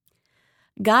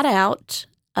 got out,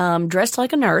 dressed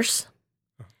like a nurse,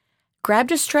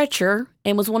 grabbed a stretcher,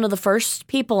 and was one of the first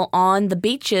people on the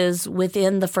beaches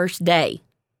within the first day.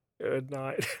 Good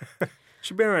night.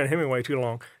 She's been around Hemingway too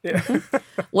long. Yeah.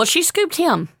 Well, she scooped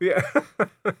him. Yeah,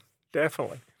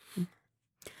 definitely.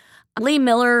 Lee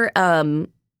Miller,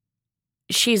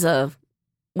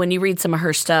 when you read some of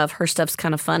her stuff's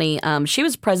kind of funny. She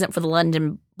was present for the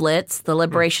London Blitz, the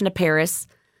liberation of Paris,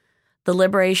 the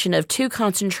liberation of 2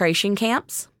 concentration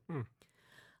camps.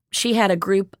 She had a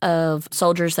group of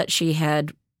soldiers that she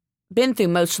had been through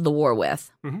most of the war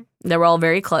with. They were all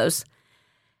very close.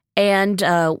 And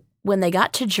when they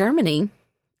got to Germany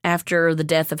after the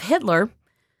death of Hitler,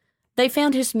 they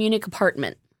found his Munich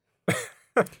apartment.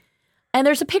 And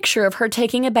there's a picture of her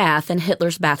taking a bath in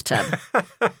Hitler's bathtub.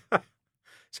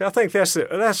 See, I think that's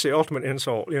the ultimate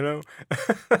insult, you know?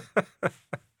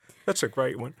 That's a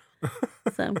great one.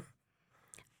 So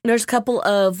there's a couple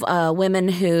of women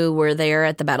who were there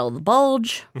at the Battle of the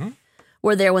Bulge,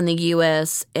 were there when the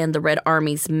U.S. and the Red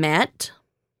Armies met.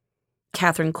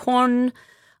 Catherine Korn,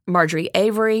 Marjorie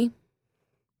Avery.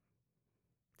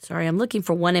 Sorry, I'm looking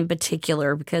for one in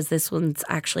particular because this one's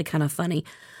actually kind of funny.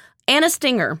 Anna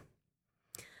Stinger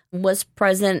was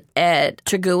present at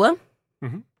Chagua.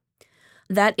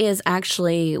 That is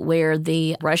actually where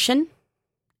the Russian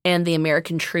and the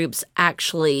American troops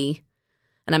actually,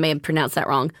 and I may have pronounced that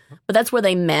wrong, but that's where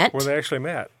they met. Where they actually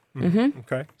met.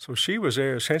 Okay. So she was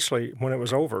there essentially when it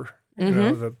was over. You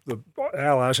know, the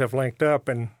Allies have linked up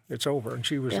and it's over, and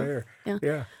she was there.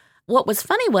 Yeah. What was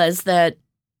funny was that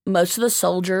most of the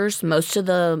soldiers, most of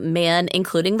the men,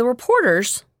 including the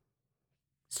reporters,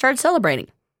 started celebrating.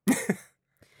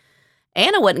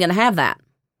 Anna wasn't going to have that.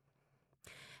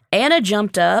 Anna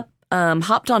jumped up,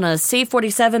 hopped on a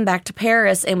C-47 back to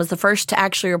Paris, and was the first to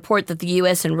actually report that the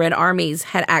U.S. and Red Armies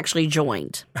had actually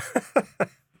joined.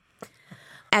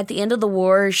 At the end of the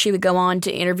war, she would go on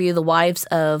to interview the wives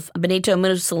of Benito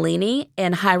Mussolini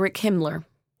and Heinrich Himmler.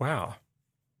 Wow.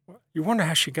 You wonder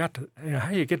how she got to,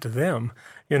 how you get to them,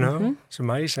 you know? It's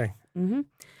amazing.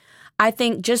 I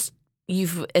think just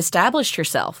you've established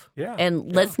yourself. Yeah.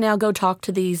 And let's now go talk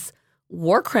to these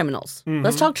war criminals.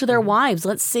 Let's talk to their wives.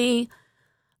 Let's see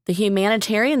the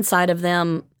humanitarian side of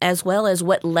them as well as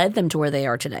what led them to where they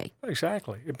are today.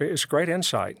 Exactly. It's great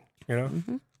insight, you know?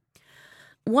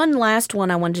 One last one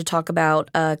I wanted to talk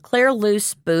about, Claire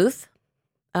Luce Booth.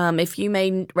 If you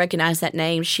may recognize that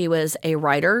name, she was a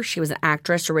writer. She was an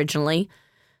actress originally.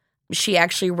 She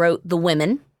actually wrote The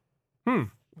Women,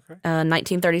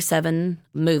 1937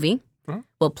 movie,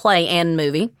 play and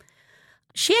movie.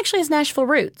 She actually has Nashville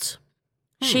roots.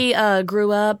 She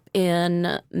grew up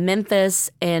in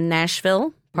Memphis and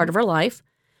Nashville, part of her life.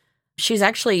 She's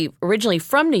actually originally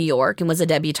from New York and was a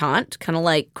debutante, kind of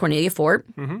like Cornelia Fort.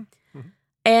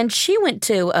 And she went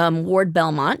to Ward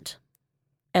Belmont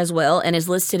as well and is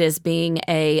listed as being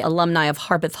a alumni of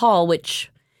Harpeth Hall,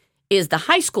 which is the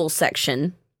high school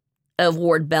section of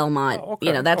Ward Belmont. Oh, okay.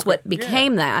 You know, that's what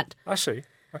became that. I see.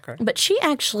 Okay. But she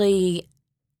actually,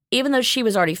 even though she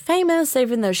was already famous,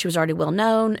 even though she was already well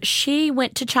known, she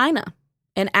went to China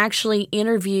and actually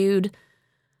interviewed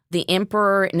the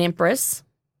emperor and empress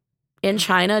in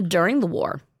China during the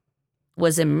war.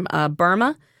 Was in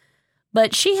Burma.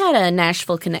 But she had a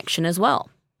Nashville connection as well.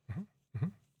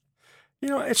 You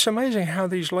know, it's amazing how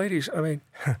these ladies, I mean,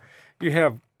 you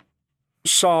have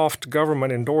soft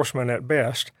government endorsement at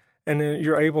best, and then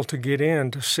you're able to get in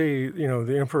to see, you know,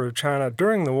 the Emperor of China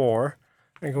during the war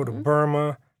and go to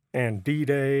Burma and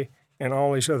D-Day and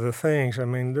all these other things. I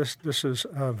mean, this is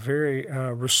a very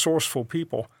resourceful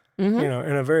people, you know,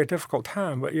 in a very difficult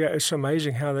time. But, yeah, it's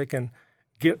amazing how they can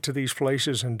get to these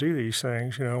places and do these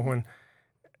things, you know, when...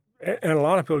 And a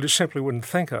lot of people just simply wouldn't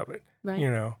think of it, you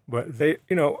know. But they,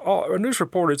 you know, all news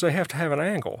reporters, they have to have an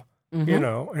angle, you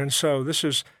know. And so this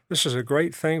is a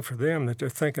great thing for them that they're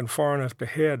thinking far enough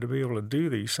ahead to be able to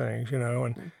do these things, you know.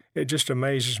 And it just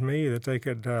amazes me that they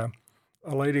could, a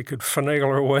lady could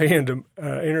finagle her way into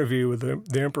an interview with the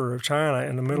Emperor of China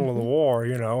in the middle of the war,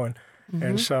 you know.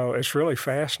 And so it's really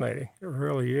fascinating. It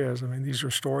really is. I mean, these are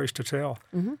stories to tell.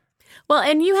 Well,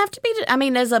 and you have to be, I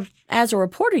mean, as a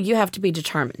reporter, you have to be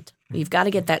determined. You've got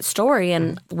to get that story,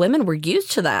 and women were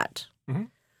used to that.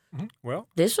 Well,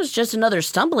 this was just another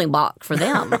stumbling block for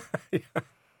them. So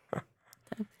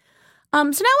now I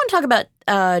want to talk about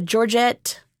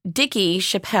Georgette Dickey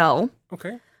Chappelle.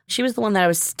 Okay. She was the one that I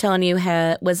was telling you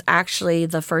was actually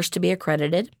the first to be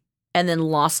accredited and then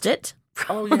lost it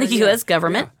from the U.S.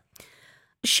 government.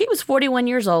 She was 41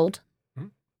 years old. Hmm.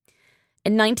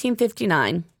 In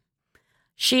 1959,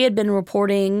 she had been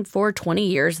reporting for 20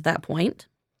 years at that point,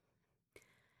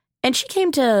 and she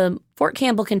came to Fort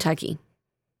Campbell, Kentucky.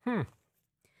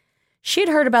 She had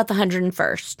heard about the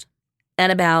 101st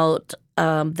and about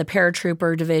the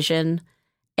paratrooper division,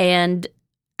 and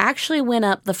actually went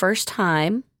up the first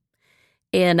time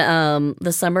in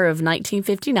the summer of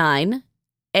 1959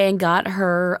 and got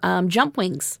her jump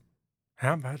wings.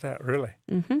 How about that, really?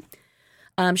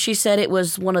 Mm-hmm. She said it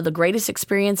was one of the greatest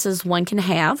experiences one can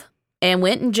have, and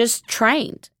went and just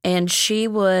trained. And she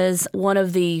was one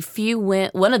of the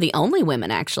only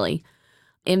women, actually,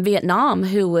 in Vietnam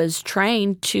who was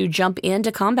trained to jump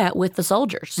into combat with the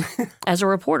soldiers as a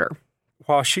reporter.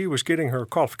 While she was getting her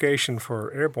qualification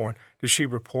for airborne, did she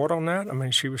report on that? I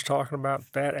mean, she was talking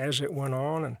about that as it went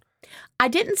on. And I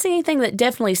didn't see anything that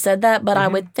definitely said that, but I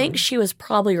would think she was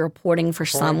probably reporting for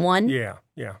someone. Yeah,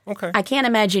 okay. I can't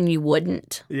imagine you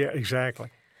wouldn't. Yeah, exactly.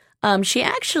 She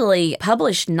actually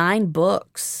published 9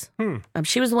 books.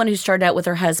 She was the one who started out with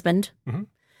her husband. Mm-hmm.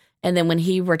 And then when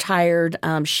he retired,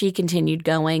 she continued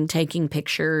going, taking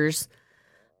pictures.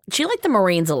 She liked the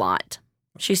Marines a lot.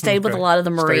 She stayed with a lot of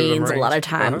the Marines a lot of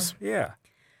times. Yeah.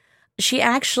 She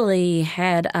actually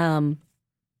had,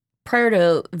 prior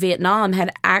to Vietnam,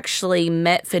 had actually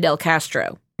met Fidel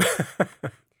Castro.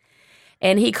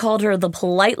 And he called her the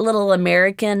polite little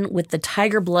American with the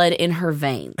tiger blood in her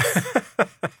veins.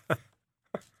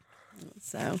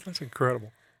 So that's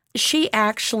incredible. She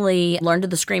actually learned of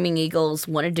the Screaming Eagles,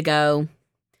 wanted to go.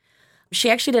 She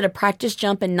actually did a practice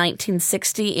jump in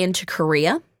 1960 into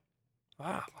Korea.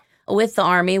 Wow. With the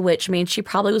Army, which means she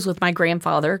probably was with my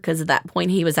grandfather because at that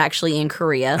point he was actually in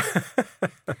Korea.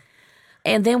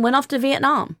 And then went off to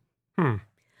Vietnam.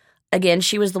 Again,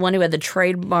 she was the one who had the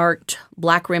trademarked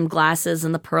black-rimmed glasses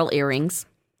and the pearl earrings.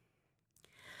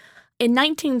 In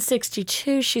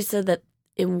 1962, she said that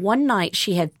in one night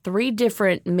she had 3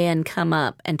 different men come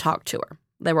up and talk to her.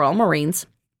 They were all Marines.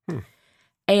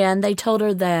 And they told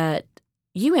her that,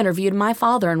 you interviewed my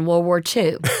father in World War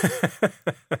II.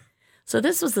 So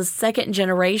this was the second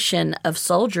generation of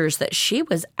soldiers that she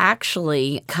was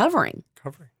actually covering.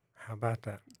 How about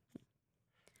that?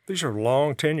 These are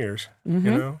long tenures, you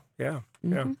know? Yeah.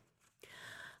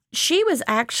 She was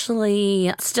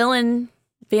actually still in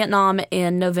Vietnam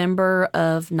in November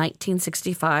of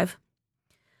 1965.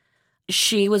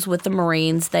 She was with the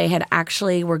Marines. They had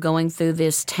actually were going through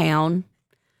this town.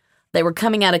 They were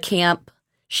coming out of camp.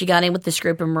 She got in with this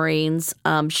group of Marines.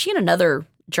 She and another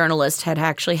journalist had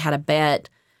actually had a bet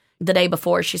the day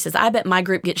before. She says, I bet my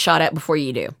group gets shot at before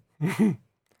you do.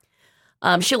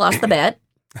 She lost the bet.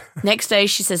 Next day,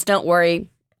 she says, don't worry,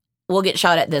 we'll get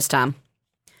shot at this time.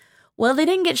 Well, they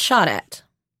didn't get shot at.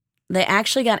 They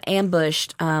actually got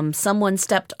ambushed. Someone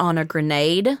stepped on a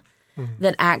grenade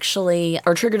that actually,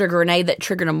 or triggered a grenade that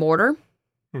triggered a mortar.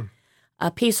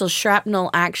 A piece of shrapnel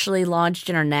actually lodged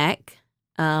in her neck.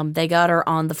 They got her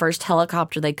on the first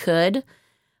helicopter they could,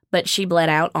 but she bled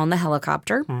out on the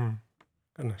helicopter.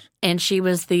 Goodness. And she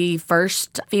was the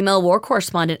first female war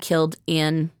correspondent killed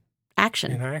in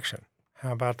action. In action.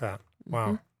 How about that?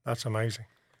 Wow, that's amazing.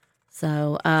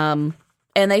 So, and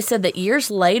they said that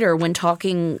years later, when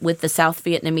talking with the South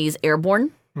Vietnamese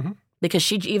airborne, because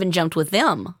she even jumped with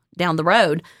them down the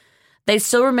road, they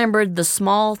still remembered the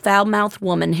small, foul-mouthed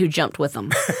woman who jumped with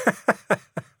them.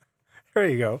 There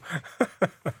you go.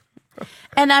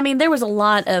 And, I mean, there was a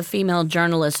lot of female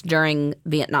journalists during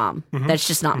Vietnam. That's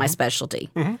just not my specialty.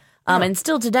 And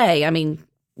still today, I mean,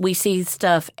 we see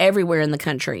stuff everywhere in the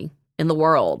country, in the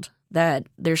world, that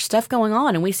there's stuff going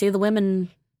on, and we see the women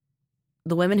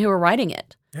who are writing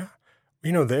it. Yeah.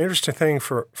 You know, the interesting thing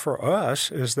for us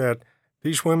is that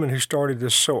these women who started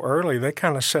this so early, they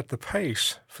kind of set the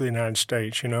pace for the United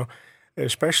States, you know,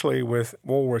 especially with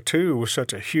World War II was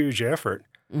such a huge effort,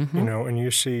 you know, and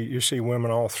you see women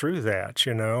all through that,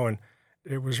 you know, and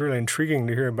it was really intriguing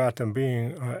to hear about them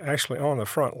being actually on the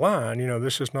front line. You know,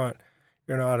 this is not,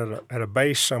 you're not at a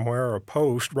base somewhere or a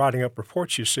post writing up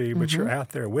reports you see, but you're out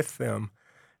there with them.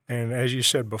 And as you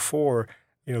said before,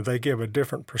 you know, they give a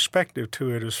different perspective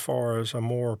to it as far as a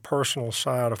more personal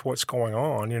side of what's going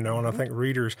on, you know, and I think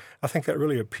readers, I think that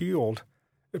really appeals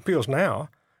now.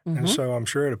 And so I'm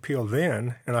sure it appealed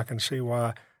then, and I can see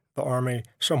why the Army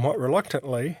somewhat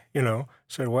reluctantly, you know,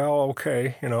 said, well,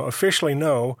 okay, you know, officially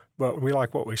no, but we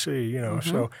like what we see, you know.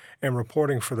 So, and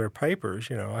reporting for their papers,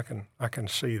 you know, I can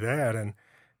see that. And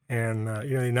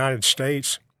you know, the United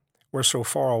States, we're so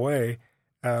far away,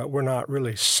 we're not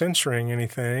really censoring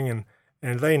anything,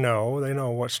 and they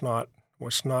know what's not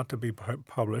what's not to be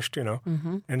published,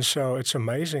 And so it's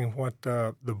amazing what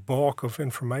the bulk of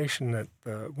information that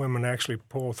women actually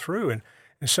pull through. And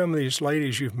some of these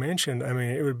ladies you've mentioned, I mean,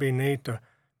 it would be neat to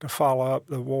follow up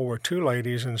the World War II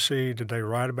ladies and see, did they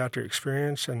write about their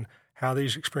experience and how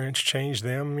these experiences changed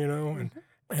them,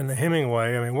 And the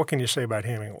Hemingway, I mean, what can you say about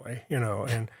Hemingway,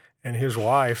 and his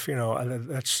wife,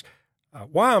 that's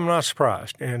why I'm not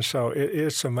surprised. And so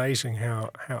it's amazing how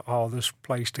all this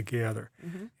plays together.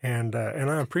 And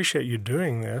I appreciate you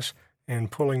doing this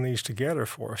and pulling these together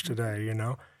for us today,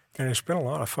 And it's been a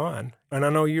lot of fun. And I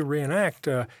know you reenact,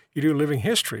 you do living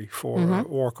history for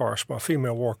war correspondent,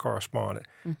 female war correspondent.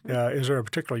 Is there a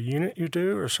particular unit you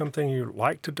do or something you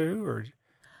like to do? Or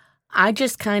I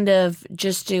just kind of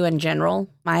just do in general.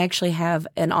 I actually have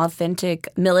an authentic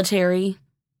military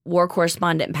war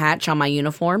correspondent patch on my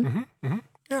uniform.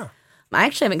 Yeah. I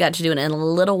actually haven't got to do it in a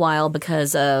little while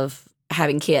because of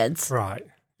having kids. Right.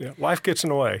 Yeah. Life gets in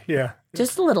the way. Yeah.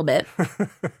 Just a little bit.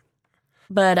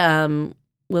 But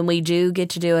when we do get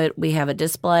to do it, we have a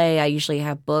display. I usually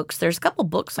have books. There's a couple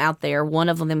books out there. One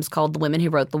of them is called The Women Who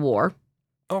Wrote the War.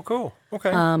 Oh, cool.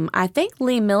 Okay. I think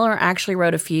Lee Miller actually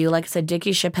wrote a few. Like I said,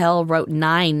 Dickie Chappelle wrote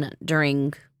 9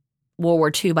 during World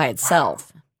War II by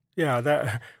itself. Wow.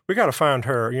 Yeah, we got to find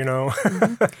her,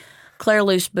 Claire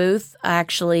Luce Booth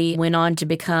actually went on to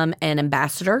become an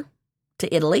ambassador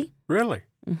to Italy. Really?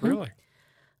 Really?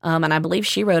 And I believe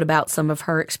she wrote about some of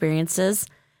her experiences.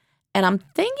 And I'm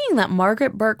thinking that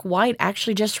Margaret Burke White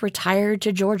actually just retired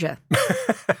to Georgia.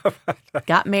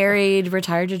 Got married,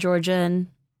 retired to Georgia, and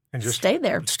just stayed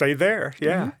there. Stayed there,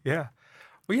 yeah, yeah.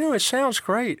 Well, it sounds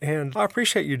great, and I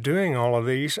appreciate you doing all of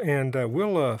these, and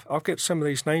I'll get some of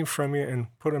these names from you and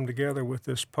put them together with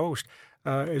this post.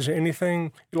 Is there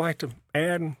anything you'd like to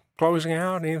add in closing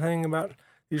out, anything about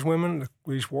these women,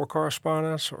 these war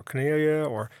correspondents, or Cornelia,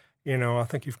 or, I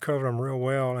think you've covered them real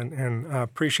well, and I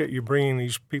appreciate you bringing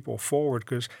these people forward,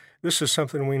 because this is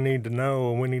something we need to know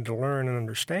and we need to learn and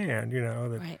understand,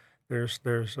 that right.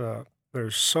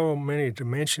 There's so many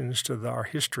dimensions to our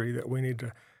history that we need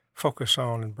to focus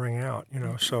on and bring out,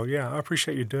 So, yeah, I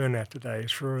appreciate you doing that today.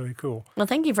 It's really cool. Well,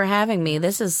 thank you for having me.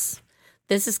 This is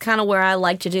kind of where I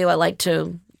like to do. I like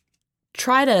to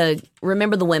try to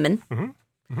remember the women.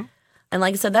 And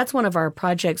like I said, that's one of our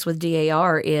projects with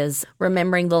DAR is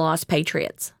remembering the lost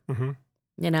patriots.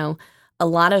 A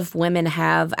lot of women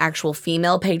have actual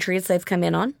female patriots they've come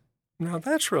in on. Now,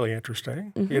 that's really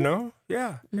interesting,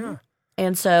 Yeah, yeah.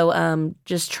 And so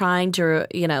just trying to,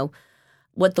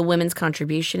 what the women's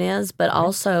contribution is, but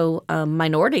also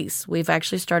minorities. We've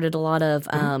actually started a lot of,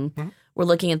 we're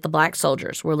looking at the black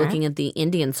soldiers. We're looking at the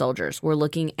Indian soldiers. We're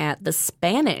looking at the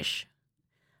Spanish.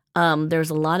 There's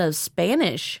a lot of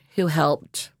Spanish who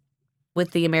helped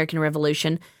with the American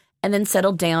Revolution and then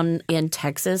settled down in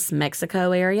Texas,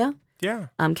 Mexico area. Yeah.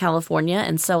 California.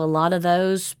 And so a lot of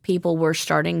those people were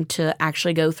starting to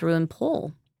actually go through and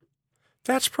pull.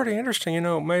 That's pretty interesting.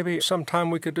 Maybe sometime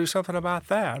we could do something about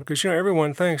that because,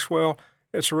 everyone thinks, well,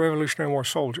 it's a Revolutionary War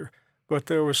soldier, but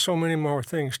there was so many more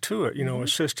things to it,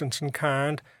 assistance in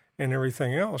kind and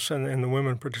everything else, and the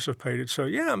women participated. So,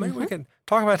 yeah, maybe we could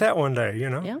talk about that one day,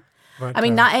 Yeah. But,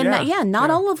 not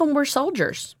all of them were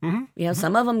soldiers.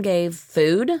 Some of them gave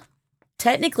food.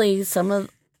 Technically,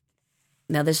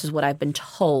 now this is what I've been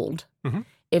told.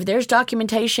 If there's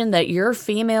documentation that your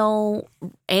female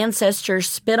ancestors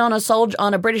spit on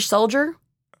a British soldier,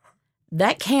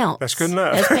 that counts. That's good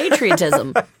enough. That's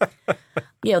patriotism.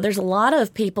 There's a lot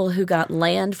of people who got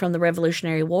land from the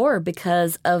Revolutionary War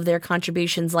because of their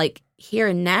contributions, like here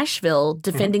in Nashville,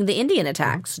 defending the Indian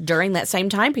attacks during that same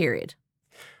time period.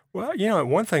 Well,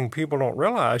 one thing people don't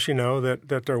realize,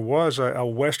 that there was a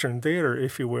Western theater,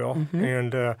 if you will,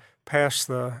 and past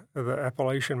the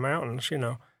Appalachian Mountains,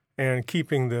 and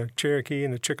keeping the Cherokee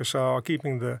and the Chickasaw,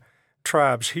 keeping the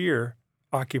tribes here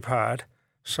occupied.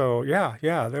 So,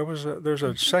 there's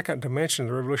a second dimension of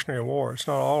the Revolutionary War. It's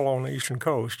not all on the Eastern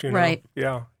Coast, Right.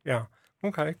 Yeah.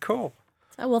 Okay, cool.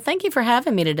 Well, thank you for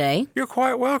having me today. You're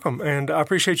quite welcome, and I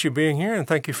appreciate you being here, and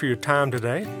thank you for your time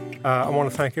today. I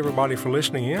want to thank everybody for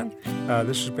listening in.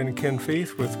 This has been Ken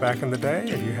Feith with Back in the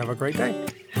Day, and you have a great day.